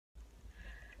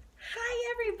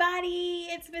everybody,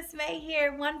 it's Miss May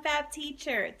here, One Fab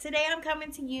Teacher. Today I'm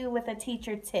coming to you with a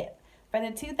teacher tip for the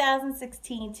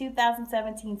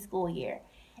 2016-2017 school year.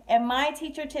 And my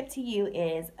teacher tip to you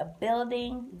is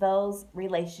building those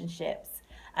relationships.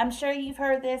 I'm sure you've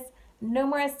heard this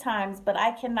numerous times, but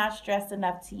I cannot stress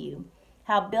enough to you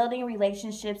how building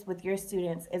relationships with your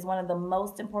students is one of the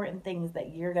most important things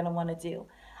that you're going to want to do.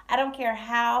 I don't care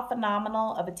how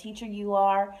phenomenal of a teacher you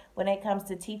are when it comes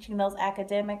to teaching those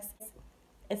academics.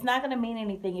 It's not going to mean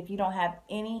anything if you don't have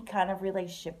any kind of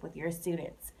relationship with your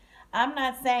students. I'm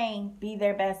not saying be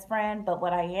their best friend, but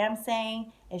what I am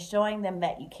saying is showing them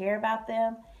that you care about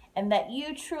them and that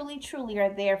you truly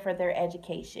are there for their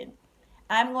education.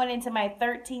 I'm going into my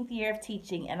 13th year of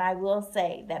teaching, and I will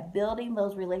say that building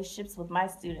those relationships with my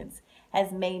students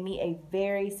has made me a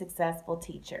very successful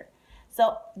teacher.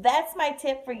 So that's my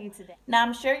tip for you today. Now,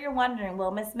 I'm sure you're wondering,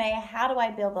 well, Miss May, how do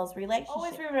I build those relationships?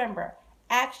 Always remember,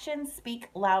 actions speak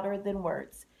louder than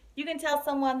words. You can tell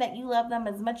someone that you love them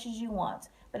as much as you want,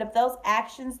 but if those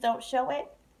actions don't show it,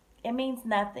 it means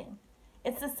nothing.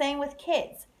 It's the same with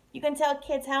kids. You can tell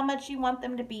kids how much you want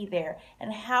them to be there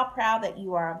and how proud that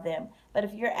you are of them, but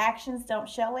if your actions don't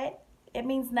show it, it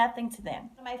means nothing to them.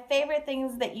 One of my favorite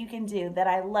things that you can do that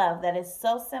I love that is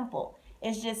so simple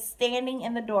is just standing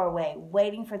in the doorway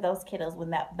waiting for those kiddos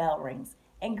when that bell rings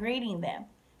and greeting them.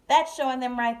 That's showing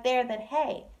them right there that,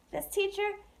 hey, this teacher,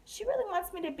 she really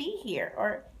wants me to be here,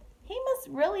 or he must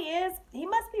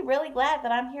be really glad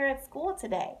that I'm here at school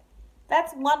today.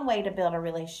 That's one way to build a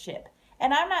relationship.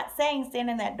 And I'm not saying stand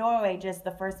in that doorway just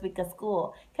the first week of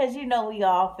school, because you know we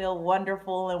all feel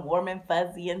wonderful and warm and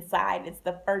fuzzy inside. It's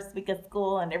the first week of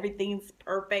school and everything's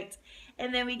perfect.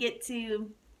 And then we get to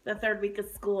the third week of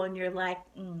school and you're like,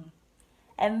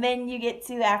 And then you get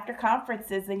to after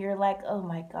conferences and you're like, oh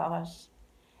my gosh.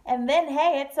 And then,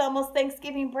 hey, it's almost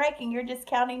Thanksgiving break and you're just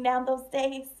counting down those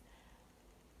days.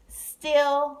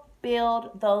 Still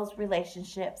build those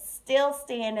relationships. Still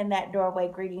stand in that doorway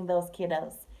greeting those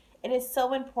kiddos. It is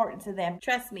so important to them.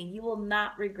 Trust me, you will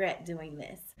not regret doing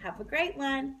this. Have a great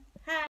one.